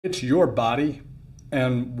It's your body,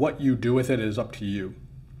 and what you do with it is up to you.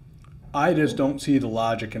 I just don't see the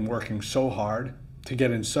logic in working so hard to get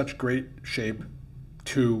in such great shape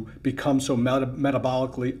to become so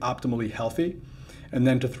metabolically optimally healthy, and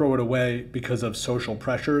then to throw it away because of social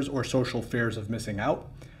pressures or social fears of missing out.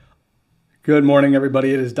 Good morning,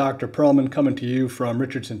 everybody. It is Dr. Pearlman coming to you from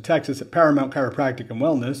Richardson, Texas at Paramount Chiropractic and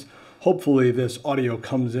Wellness. Hopefully this audio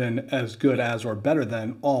comes in as good as or better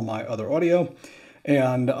than all my other audio.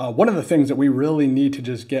 And one of the things that we really need to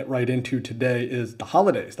just get right into today is the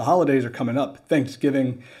holidays. The holidays are coming up.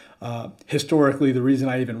 Thanksgiving, historically, the reason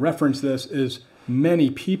I even reference this is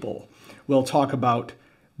many people will talk about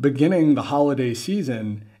beginning the holiday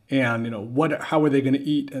season and how are they going to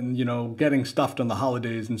eat and getting stuffed on the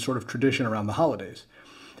holidays and sort of tradition around the holidays.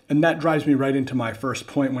 And that drives me right into my first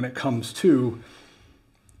point when it comes to,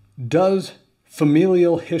 does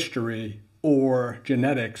familial history or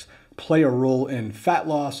genetics play a role in fat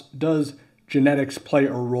loss? Does genetics play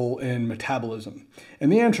a role in metabolism?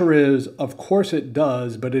 And the answer is, of course it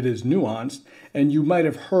does, but it is nuanced. And you might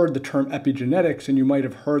have heard the term epigenetics, and you might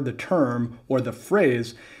have heard the term or the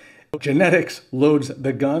phrase, genetics loads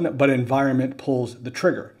the gun, but environment pulls the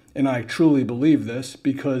trigger. And I truly believe this,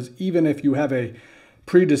 because even if you have a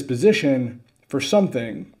predisposition for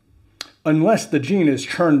something, unless the gene is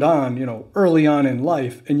turned on, early on in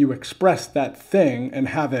life, and you express that thing and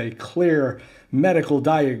have a clear medical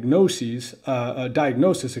diagnosis, that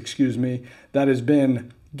has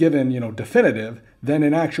been given, definitive, then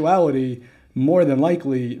in actuality, more than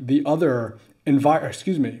likely, the other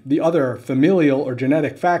familial or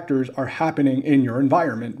genetic factors are happening in your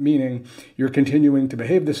environment, meaning you're continuing to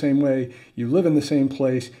behave the same way, you live in the same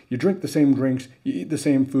place, you drink the same drinks, you eat the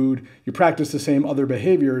same food, you practice the same other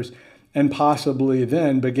behaviors, and possibly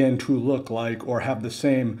then begin to look like or have the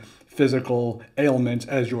same physical ailments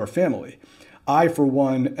as your family. I, for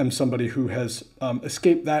one, am somebody who has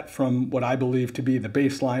escaped that from what I believe to be the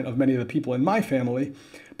baseline of many of the people in my family,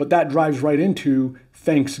 but that drives right into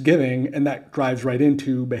Thanksgiving, and that drives right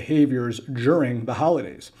into behaviors during the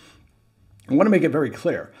holidays. I want to make it very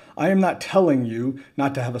clear. I am not telling you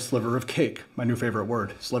not to have a sliver of cake, my new favorite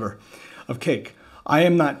word, sliver of cake. I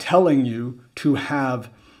am not telling you to have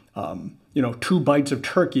 2 bites of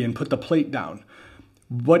turkey and put the plate down.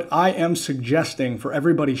 What I am suggesting for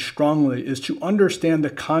everybody strongly is to understand the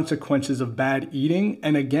consequences of bad eating.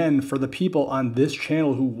 And again, for the people on this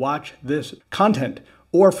channel who watch this content,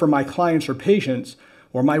 or for my clients or patients,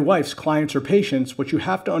 or my wife's clients or patients, what you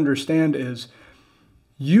have to understand is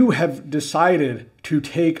you have decided to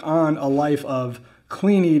take on a life of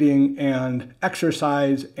clean eating and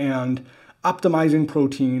exercise and optimizing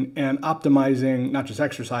protein and optimizing not just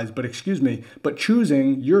exercise, but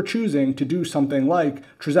you're choosing to do something like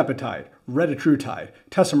tirzepatide, RetaTRUTIDE,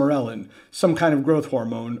 tesamorelin, some kind of growth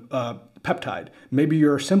hormone, peptide. Maybe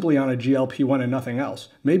you're simply on a GLP-1 and nothing else.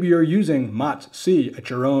 Maybe you're using MOTS-C at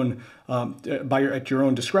your own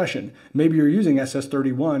discretion. Maybe you're using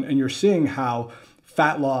SS31 and you're seeing how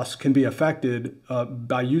fat loss can be affected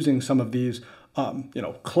by using some of these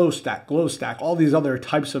close stack, glow stack, all these other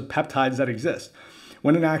types of peptides that exist.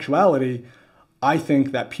 When in actuality, I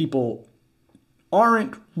think that people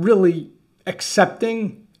aren't really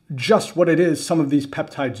accepting just what it is some of these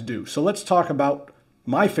peptides do. So let's talk about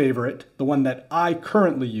my favorite, the one that I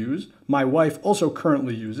currently use, my wife also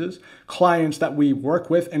currently uses, clients that we work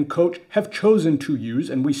with and coach have chosen to use,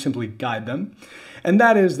 and we simply guide them. And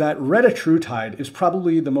that is that RetaTRUTIDE is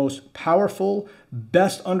probably the most powerful,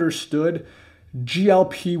 best understood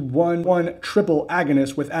GLP-1 triple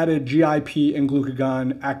agonist with added GIP and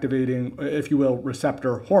glucagon activating, if you will,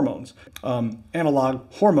 receptor hormones, analog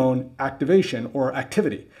hormone activation or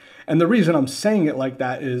activity. And the reason I'm saying it like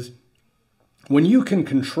that is when you can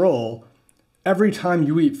control every time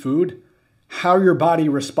you eat food, how your body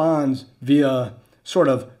responds via sort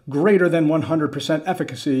of greater than 100%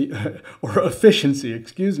 efficacy or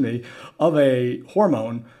efficiency, of a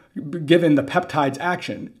hormone, given the peptide's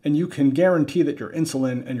action, and you can guarantee that your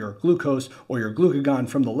insulin and your glucose or your glucagon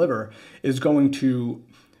from the liver is going to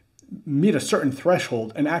meet a certain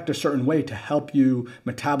threshold and act a certain way to help you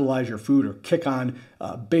metabolize your food or kick on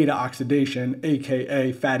beta oxidation,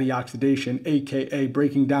 aka fatty oxidation, aka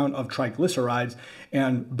breaking down of triglycerides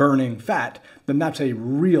and burning fat, then that's a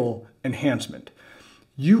real enhancement.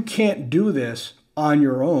 You can't do this on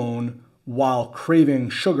your own while craving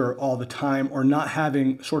sugar all the time or not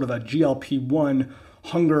having sort of a GLP-1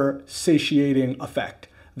 hunger satiating effect.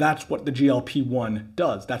 That's what the GLP-1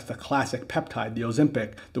 does. That's the classic peptide, the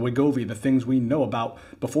Ozempic, the Wegovy, the things we know about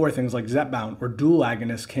before things like Zepbound or dual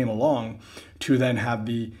agonists came along to then have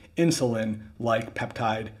the insulin-like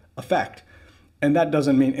peptide effect. And that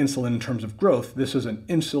doesn't mean insulin in terms of growth. This is an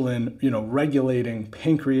insulin, regulating,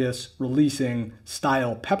 pancreas releasing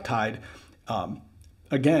style peptide.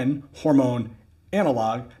 Again, hormone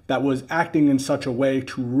analog that was acting in such a way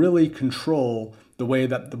to really control the way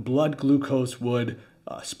that the blood glucose would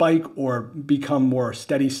spike or become more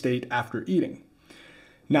steady state after eating.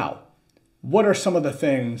 Now, what are some of the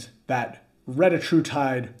things that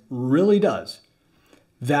RetaTRUTIDE really does?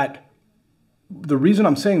 That the reason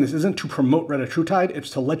I'm saying this isn't to promote RetaTRUTIDE, it's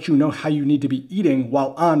to let you know how you need to be eating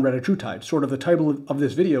while on RetaTRUTIDE. Sort of the title of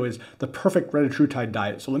this video is the perfect RetaTRUTIDE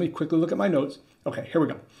diet. So let me quickly look at my notes. Okay, here we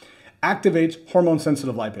go. Activates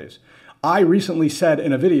hormone-sensitive lipase. I recently said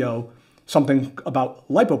in a video something about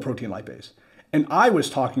lipoprotein lipase, and I was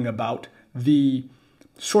talking about the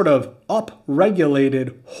sort of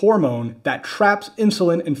upregulated hormone that traps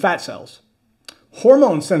insulin in fat cells.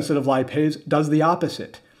 Hormone-sensitive lipase does the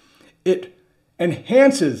opposite. It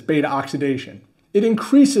enhances beta oxidation. It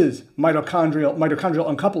increases mitochondrial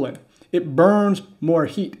uncoupling. It burns more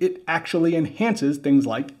heat. It actually enhances things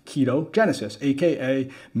like ketogenesis, aka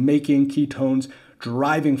making ketones,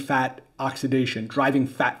 driving fat oxidation, driving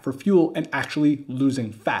fat for fuel, and actually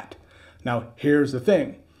losing fat. Now, here's the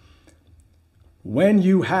thing. When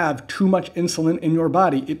you have too much insulin in your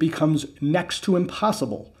body, it becomes next to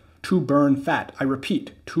impossible to burn fat. I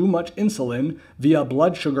repeat, too much insulin via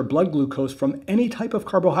blood sugar, blood glucose from any type of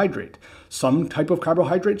carbohydrate. Some type of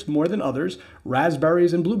carbohydrates more than others.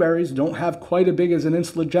 Raspberries and blueberries don't have quite as big as an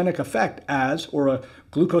insulinogenic effect as, or a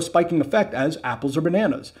glucose spiking effect as apples or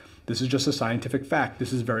bananas. This is just a scientific fact.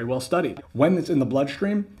 This is very well studied. When it's in the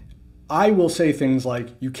bloodstream, I will say things like,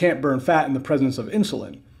 you can't burn fat in the presence of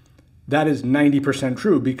insulin. That is 90%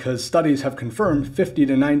 true because studies have confirmed 50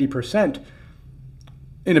 to 90%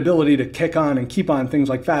 inability to kick on and keep on things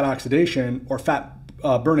like fat oxidation or fat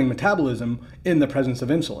burning metabolism in the presence of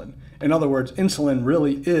insulin. In other words, insulin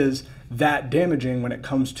really is that damaging when it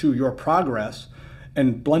comes to your progress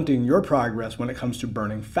and blunting your progress when it comes to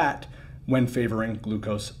burning fat when favoring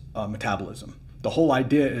glucose metabolism. The whole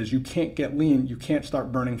idea is you can't get lean, you can't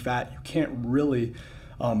start burning fat, you can't really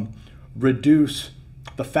reduce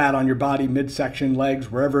the fat on your body, midsection,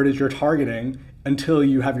 legs, wherever it is you're targeting, until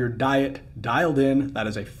you have your diet dialed in. That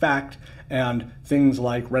is a fact, and things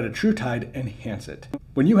like RetaTRUTIDE enhance it.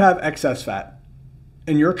 When you have excess fat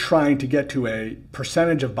and you're trying to get to a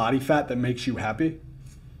percentage of body fat that makes you happy,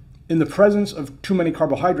 in the presence of too many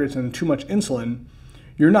carbohydrates and too much insulin,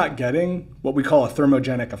 you're not getting what we call a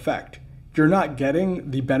thermogenic effect. You're not getting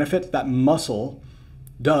the benefits that muscle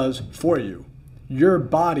does for you. Your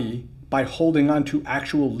body, by holding on to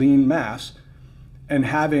actual lean mass and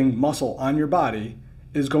having muscle on your body,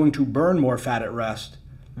 is going to burn more fat at rest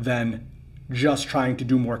than just trying to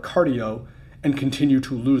do more cardio and continue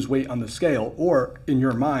to lose weight on the scale, or in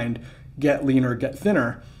your mind, get leaner, get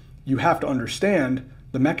thinner. You have to understand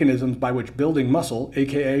the mechanisms by which building muscle,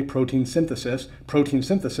 aka protein synthesis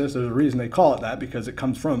there's a reason they call it that, because it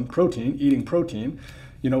comes from protein, eating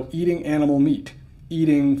animal meat,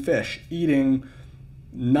 eating fish, eating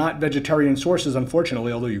not vegetarian sources,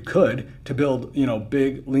 unfortunately, although you could, to build,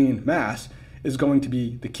 big lean mass, is going to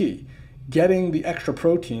be the key. Getting the extra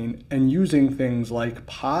protein and using things like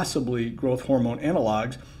possibly growth hormone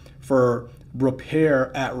analogs for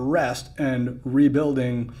repair at rest and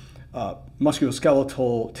rebuilding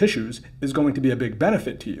musculoskeletal tissues is going to be a big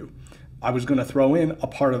benefit to you. I was going to throw in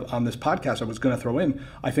on this podcast,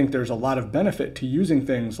 I think there's a lot of benefit to using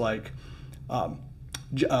things like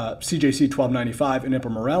CJC 1295 and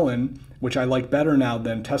ipamorelin, which I like better now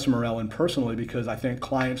than tesamorelin personally, because I think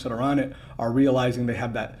clients that are on it are realizing they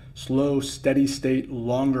have that slow, steady state,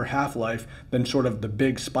 longer half-life than sort of the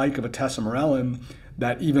big spike of a tesamorelin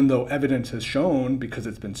that, even though evidence has shown, because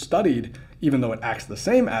it's been studied, even though it acts the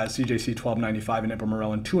same as CJC 1295 and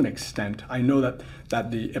ipamorelin to an extent, I know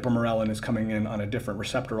that the ipamorelin is coming in on a different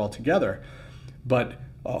receptor altogether, but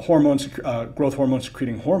growth hormone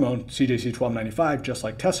secreting hormone, CJC 1295, just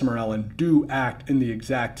like tesamorelin, do act in the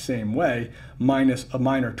exact same way, minus a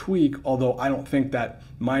minor tweak, although I don't think that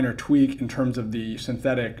minor tweak in terms of the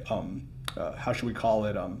synthetic,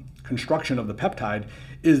 construction of the peptide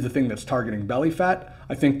is the thing that's targeting belly fat.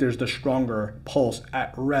 I think there's the stronger pulse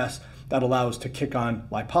at rest that allows to kick on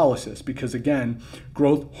lipolysis, because again,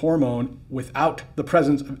 growth hormone without the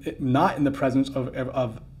presence of, not in the presence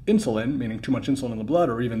of insulin, meaning too much insulin in the blood,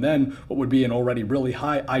 or even then what would be an already really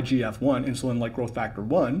high IGF-1, insulin like growth factor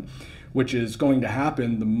 1, which is going to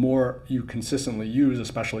happen the more you consistently use,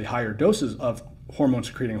 especially higher doses of hormone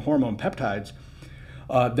secreting hormone peptides,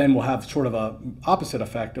 then we'll have sort of a opposite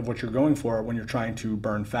effect of what you're going for when you're trying to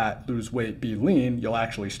burn fat, lose weight, be lean. You'll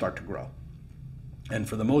actually start to grow. And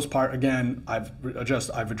for the most part, again, I've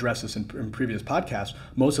addressed this in previous podcasts.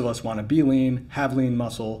 Most of us want to be lean, have lean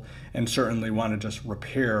muscle, and certainly want to just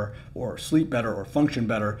repair or sleep better or function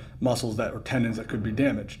better muscles that or tendons that could be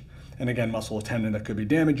damaged. And again, muscle or tendon that could be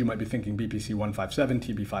damaged, you might be thinking BPC 157,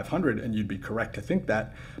 TB 500, and you'd be correct to think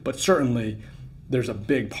that. But certainly, there's a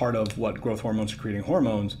big part of what growth hormone secreting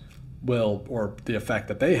hormones will, or the effect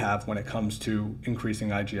that they have when it comes to increasing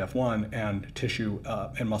IGF-1 and tissue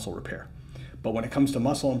and muscle repair. But when it comes to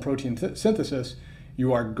muscle and protein synthesis,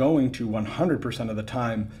 you are going to 100% of the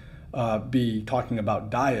time be talking about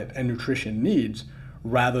diet and nutrition needs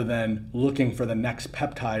rather than looking for the next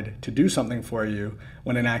peptide to do something for you,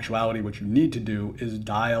 when in actuality what you need to do is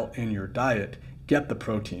dial in your diet. Get the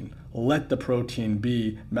protein. Let the protein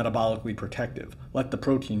be metabolically protective. Let the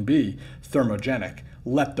protein be thermogenic.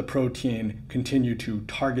 Let the protein continue to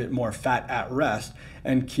target more fat at rest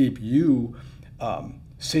and keep you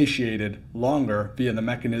satiated longer via the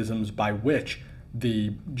mechanisms by which the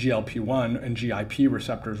GLP-1 and GIP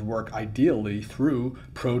receptors work, ideally through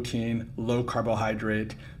protein, low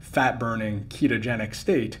carbohydrate, fat burning, ketogenic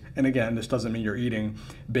state. And again, this doesn't mean you're eating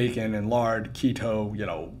bacon and lard, keto,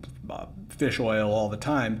 fish oil all the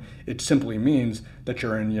time. It simply means that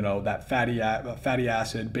you're in, that fatty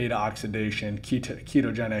acid, beta oxidation,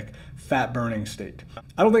 ketogenic, fat burning state.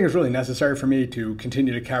 I don't think it's really necessary for me to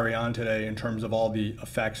continue to carry on today in terms of all the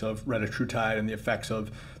effects of RetaTRUTIDE and the effects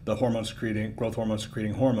of the growth hormone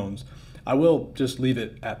secreting hormones. I will just leave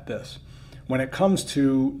it at this. When it comes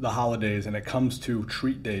to the holidays and it comes to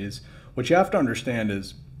treat days, what you have to understand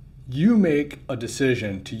is you make a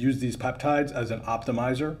decision to use these peptides as an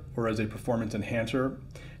optimizer or as a performance enhancer,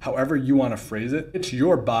 however you want to phrase it. It's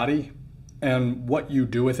your body, and what you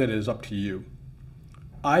do with it is up to you.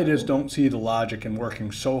 I just don't see the logic in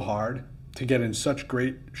working so hard to get in such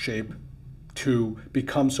great shape to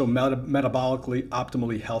become so metabolically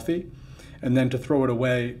optimally healthy, and then to throw it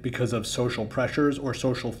away because of social pressures or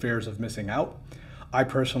social fears of missing out. I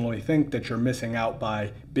personally think that you're missing out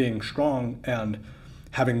by being strong and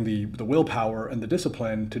having the willpower and the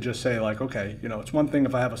discipline to just say, like, okay, it's one thing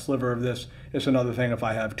if I have a sliver of this, it's another thing if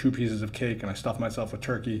I have 2 pieces of cake and I stuff myself with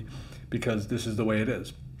turkey, because this is the way it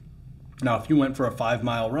is. Now, if you went for a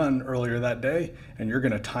 5-mile run earlier that day and you're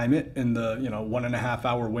going to time it in the 1.5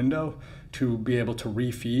 hour window to be able to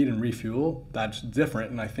refeed and refuel, that's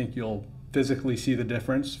different. And I think you'll physically see the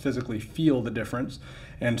difference, physically feel the difference,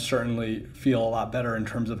 and certainly feel a lot better in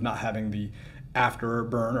terms of not having the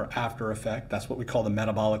afterburn or after effect. That's what we call the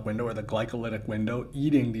metabolic window or the glycolytic window,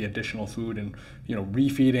 eating the additional food and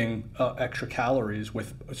refeeding extra calories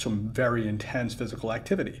with some very intense physical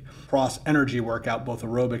activity. Cross energy workout, both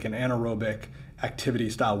aerobic and anaerobic activity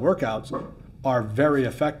style workouts, are very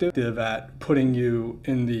effective at putting you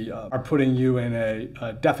in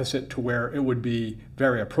a deficit to where it would be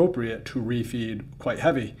very appropriate to refeed quite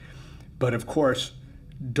heavy. But of course,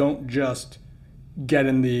 don't just get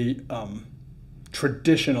in the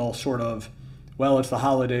traditional sort of, well, it's the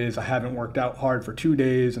holidays, I haven't worked out hard for 2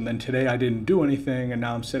 days, and then today I didn't do anything, and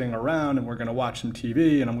now I'm sitting around and we're going to watch some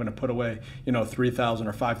TV and I'm going to put away 3,000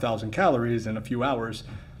 or 5,000 calories in a few hours.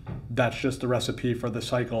 That's just the recipe for the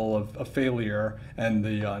cycle of failure and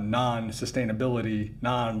the non-sustainability,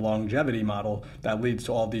 non-longevity model that leads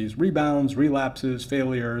to all these rebounds, relapses,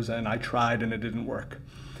 failures, and I tried and it didn't work.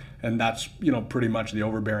 And that's pretty much the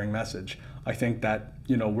overbearing message. I think that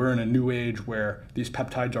we're in a new age where these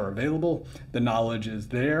peptides are available, the knowledge is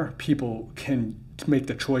there, people can make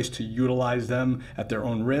the choice to utilize them at their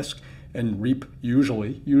own risk and reap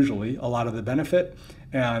usually a lot of the benefit,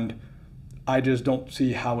 and I just don't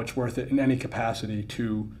see how it's worth it in any capacity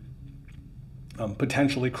to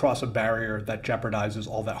potentially cross a barrier that jeopardizes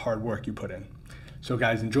all that hard work you put in. So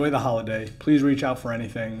guys, enjoy the holiday, please reach out for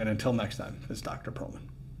anything, and until next time, it's Dr. Pearlman.